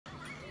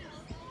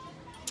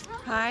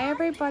Hi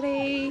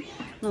everybody,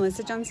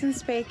 Melissa Johnson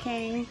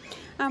speaking.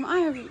 I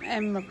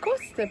am of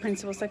course the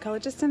Principal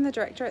Psychologist and the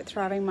Director at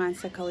Thriving Mind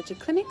Psychology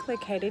Clinic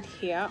located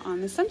here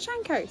on the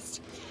Sunshine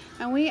Coast.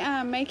 And we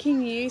are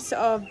making use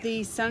of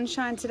the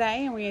sunshine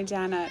today, and we are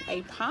down at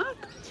a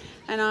park.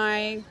 And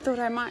I thought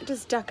I might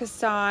just duck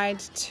aside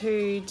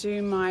to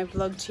do my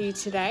vlog to you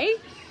today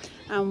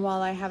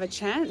while I have a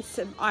chance.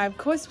 I of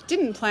course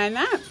didn't plan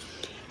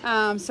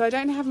that, so I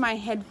don't have my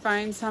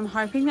headphones, so I'm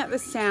hoping that the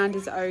sound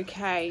is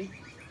okay.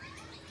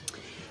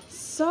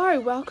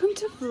 So, welcome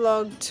to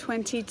vlog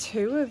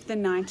 22 of the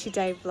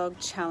 90-day vlog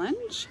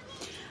challenge.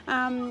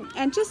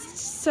 And just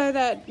so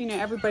that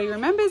everybody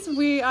remembers,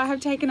 I have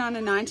taken on a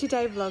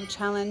 90-day vlog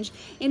challenge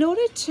in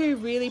order to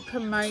really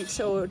promote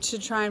or to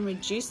try and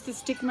reduce the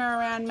stigma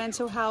around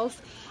mental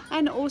health,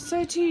 and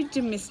also to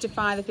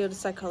demystify the field of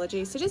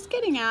psychology. So just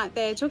getting out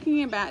there,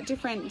 talking about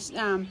different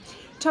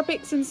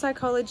topics in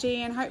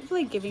psychology, and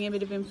hopefully giving a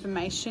bit of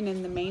information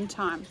in the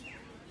meantime.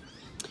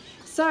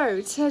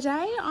 So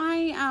today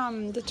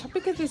the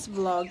topic of this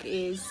vlog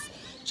is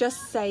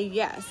just say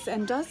yes,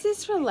 and does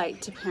this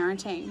relate to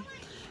parenting?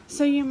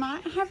 So you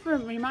might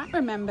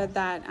remember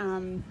that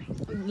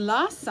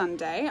last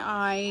Sunday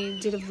I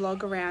did a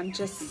vlog around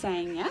just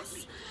saying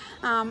yes,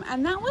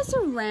 and that was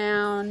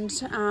around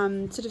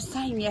sort of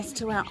saying yes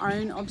to our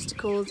own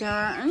obstacles,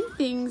 our own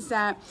things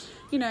that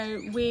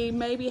we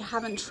maybe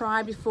haven't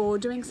tried before,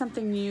 doing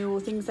something new, or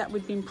things that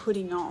we've been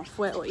putting off,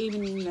 or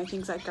even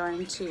things like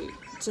going to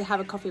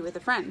have a coffee with a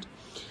friend.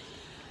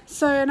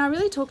 So, and I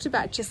really talked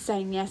about just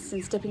saying yes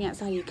and stepping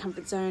outside of your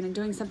comfort zone and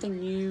doing something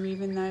new,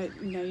 even though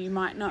you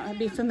might not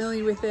be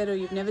familiar with it or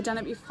you've never done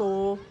it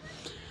before.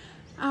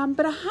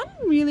 But I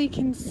hadn't really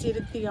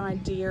considered the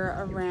idea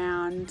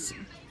around,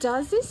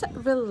 does this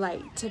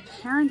relate to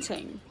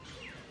parenting?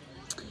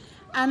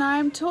 And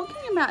I'm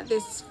talking about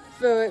this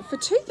for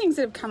two things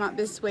that have come up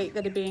this week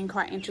that have been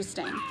quite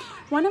interesting.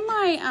 One of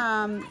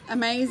my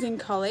amazing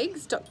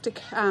colleagues, Dr.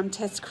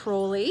 Tess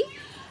Crawley,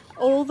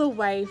 all the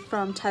way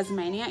from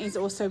Tasmania, is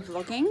also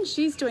vlogging.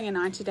 She's doing a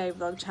 90-day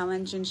vlog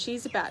challenge, and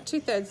she's about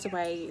 2/3 the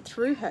way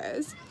through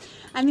hers.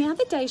 And the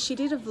other day she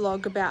did a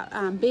vlog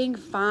about being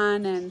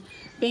fun and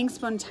being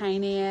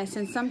spontaneous,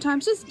 and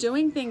sometimes just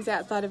doing things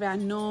outside of our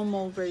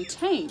normal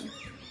routine.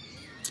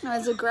 It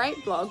was a great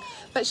vlog,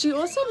 but she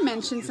also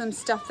mentioned some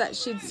stuff that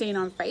she'd seen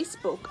on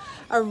Facebook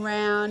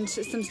around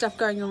some stuff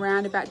going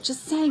around about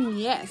just saying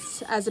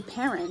yes as a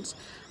parent,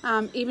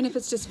 even if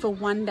it's just for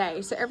one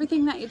day. So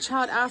everything that your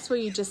child asks for,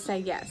 you just say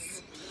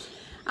yes.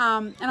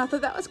 And I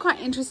thought that was quite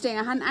interesting.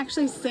 I hadn't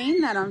actually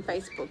seen that on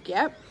Facebook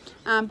yet,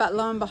 but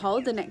lo and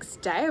behold, the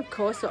next day, of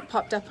course, what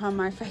popped up on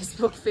my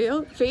Facebook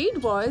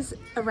feed was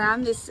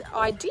around this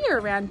idea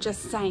around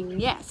just saying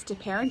yes to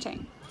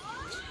parenting.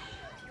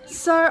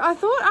 So I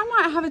thought I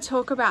might have a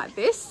talk about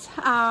this,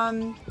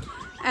 and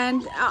I'm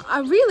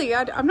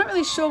not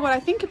really sure what I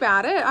think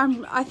about it.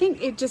 I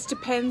think it just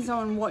depends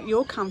on what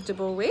you're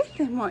comfortable with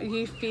and what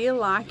you feel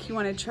like you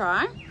want to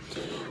try.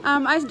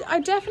 I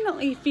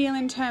definitely feel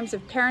in terms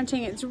of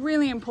parenting, it's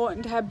really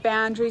important to have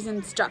boundaries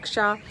and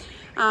structure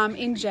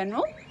in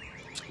general.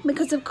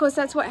 Because of course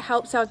that's what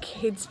helps our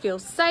kids feel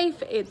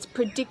safe. It's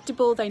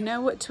predictable. They know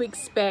what to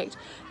expect.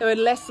 They're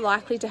less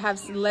likely to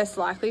have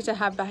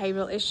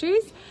behavioural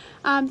issues.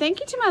 Thank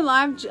you to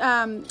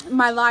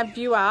my live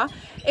viewer.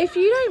 If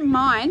you don't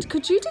mind,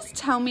 could you just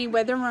tell me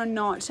whether or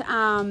not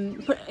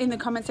put in the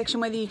comment section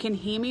whether you can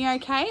hear me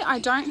okay? I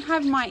don't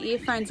have my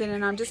earphones in,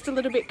 and I'm just a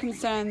little bit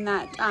concerned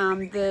that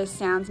the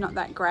sound's not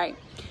that great.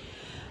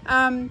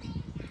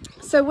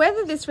 So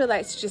whether this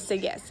relates to just say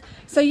yes.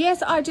 So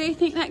yes, I do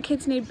think that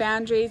kids need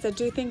boundaries. I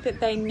do think that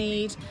they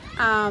need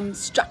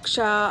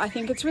structure. I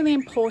think it's really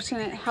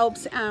important. It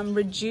helps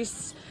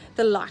reduce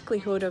the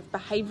likelihood of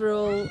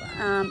behavioural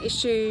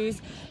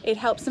issues. It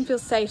helps them feel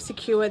safe,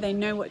 secure. They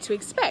know what to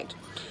expect.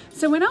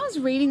 So when I was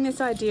reading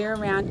this idea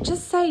around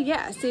just say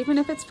yes, even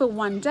if it's for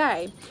one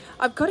day,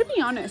 I've got to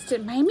be honest,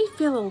 it made me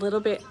feel a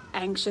little bit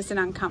anxious and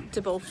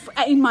uncomfortable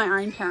in my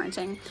own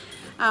parenting,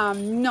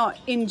 not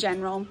in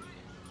general.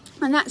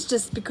 And that's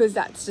just because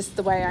that's just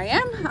the way I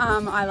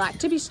am. I like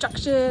to be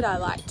structured, I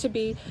like to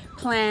be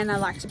planned, I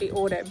like to be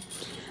ordered.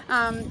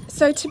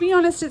 So to be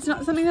honest, it's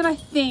not something that I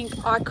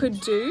think I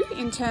could do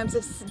in terms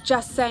of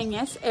just saying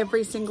yes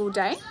every single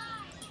day,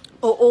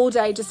 or all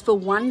day just for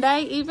one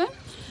day even.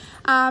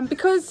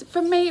 Because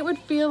for me it would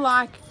feel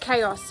like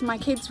chaos. My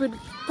kids would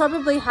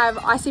probably have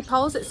icy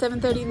poles at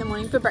 7:30 in the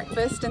morning for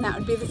breakfast, and that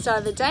would be the start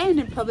of the day, and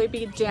it'd probably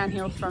be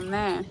downhill from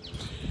there.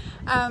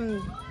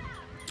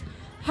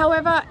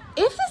 However,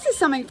 if this is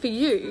something for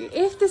you,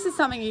 if this is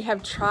something you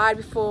have tried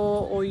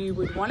before or you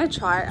would want to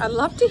try, I'd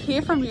love to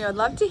hear from you. I'd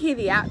love to hear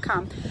the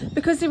outcome,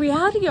 because the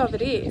reality of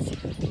it is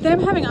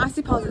them having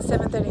icy poles at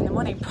 7:30 in the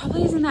morning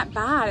probably isn't that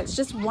bad. It's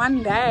just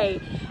one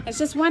day. It's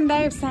just one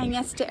day of saying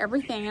yes to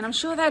everything, and I'm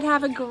sure they'd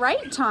have a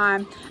great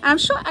time. And I'm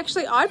sure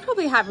actually I'd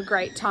probably have a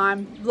great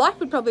time. Life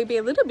would probably be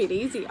a little bit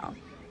easier.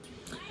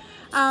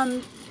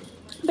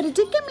 But it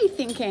did get me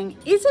thinking,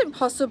 is it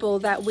possible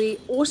that we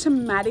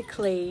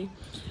automatically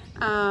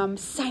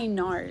say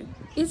no?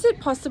 Is it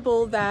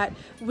possible that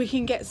we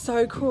can get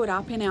so caught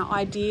up in our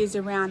ideas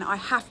around I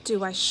have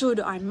to, I should,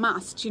 I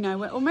must? You know,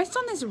 we're almost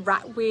on this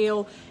rat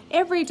wheel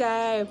every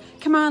day.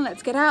 Come on,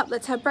 let's get up,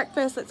 let's have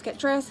breakfast, let's get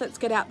dressed, let's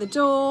get out the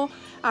door.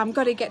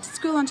 Got to get to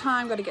school on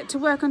time, got to get to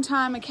work on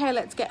time. Okay,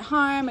 let's get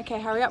home. Okay,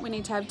 hurry up, we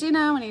need to have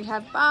dinner, we need to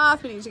have a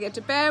bath, we need to get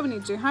to bed, we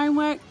need to do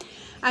homework.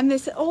 And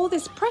there's all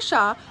this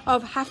pressure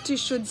of have to,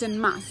 shoulds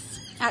and musts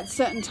at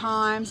certain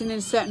times and in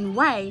a certain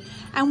way,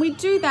 and we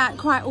do that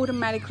quite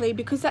automatically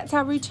because that's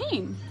our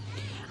routine.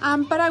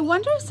 But I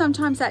wonder if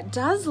sometimes that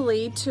does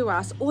lead to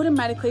us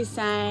automatically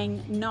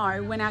saying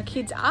no when our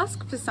kids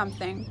ask for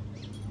something.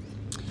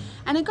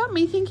 And it got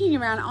me thinking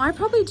around, I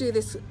probably do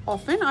this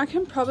often. I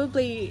can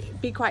probably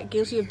be quite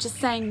guilty of just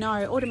saying no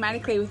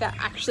automatically without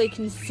actually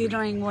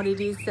considering what it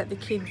is that the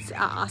kids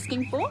are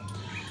asking for.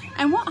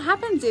 And what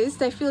happens is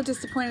they feel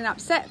disappointed and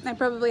upset. They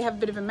probably have a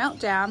bit of a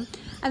meltdown.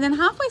 And then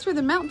halfway through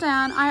the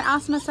meltdown, I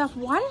ask myself,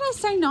 why did I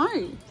say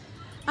no?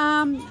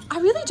 I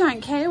really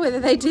don't care whether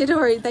they did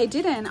or they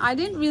didn't. I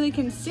didn't really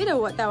consider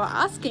what they were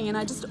asking, and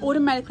I just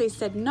automatically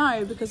said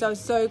no because I was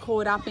so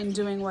caught up in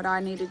doing what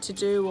I needed to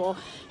do, or,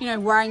 you know,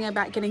 worrying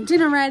about getting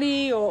dinner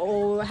ready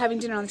or having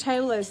dinner on the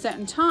table at a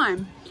certain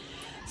time.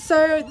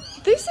 So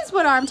this is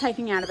what I'm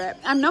taking out of it.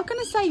 I'm not going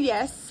to say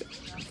yes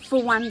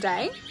for one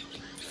day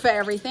for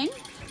everything,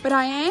 but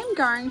I am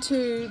going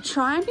to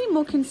try and be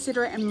more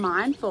considerate and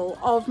mindful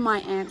of my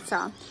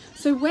answer.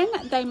 So when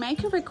they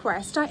make a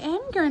request, I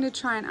am going to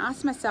try and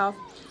ask myself,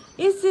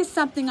 is this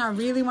something I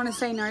really want to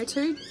say no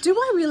to? Do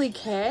I really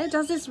care?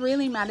 Does this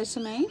really matter to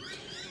me?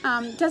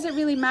 Does it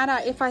really matter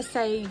if I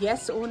say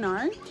yes or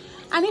no?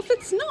 And if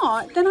it's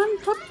not, then I'm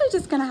probably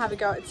just going to have a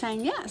go at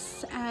saying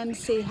yes and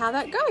see how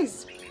that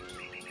goes.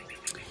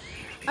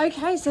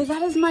 Okay, so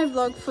that is my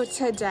vlog for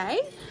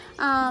today.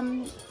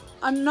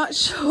 I'm not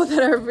sure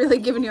that I've really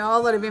given you a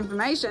whole lot of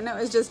information. It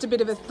was just a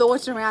bit of a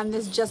thought around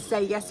this just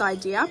say yes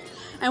idea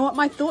and what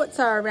my thoughts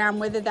are around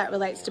whether that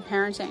relates to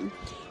parenting.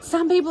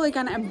 Some people are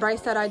going to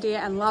embrace that idea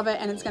and love it,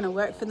 and it's going to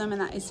work for them,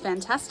 and that is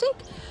fantastic.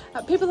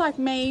 People like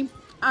me,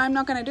 I'm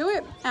not going to do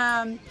it,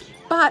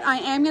 but I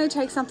am going to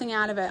take something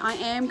out of it. I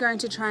am going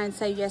to try and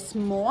say yes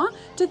more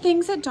to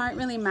things that don't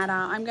really matter.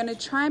 I'm going to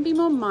try and be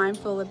more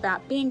mindful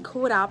about being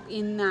caught up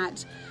in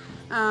that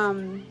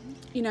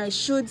you know,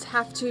 shoulds,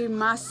 have to,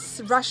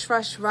 musts,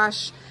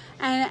 rush,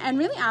 and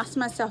really ask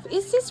myself,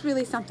 is this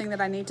really something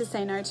that I need to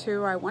say no to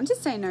or I want to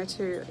say no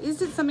to?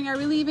 Is it something I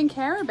really even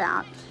care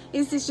about?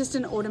 Is this just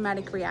an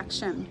automatic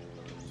reaction?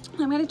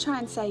 I'm going to try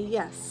and say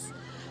yes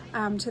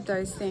to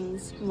those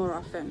things more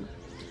often.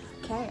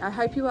 Okay, I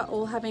hope you are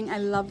all having a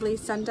lovely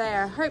Sunday.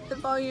 I hope the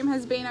volume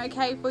has been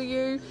okay for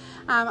you.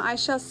 I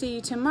shall see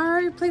you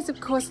tomorrow. Please,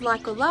 of course,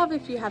 like or love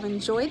if you have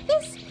enjoyed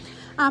this.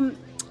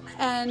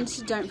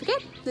 And don't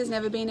forget, there's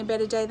never been a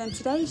better day than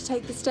today to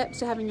take the steps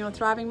to having your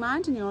thriving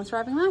mind and your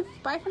thriving life.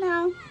 Bye for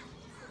now.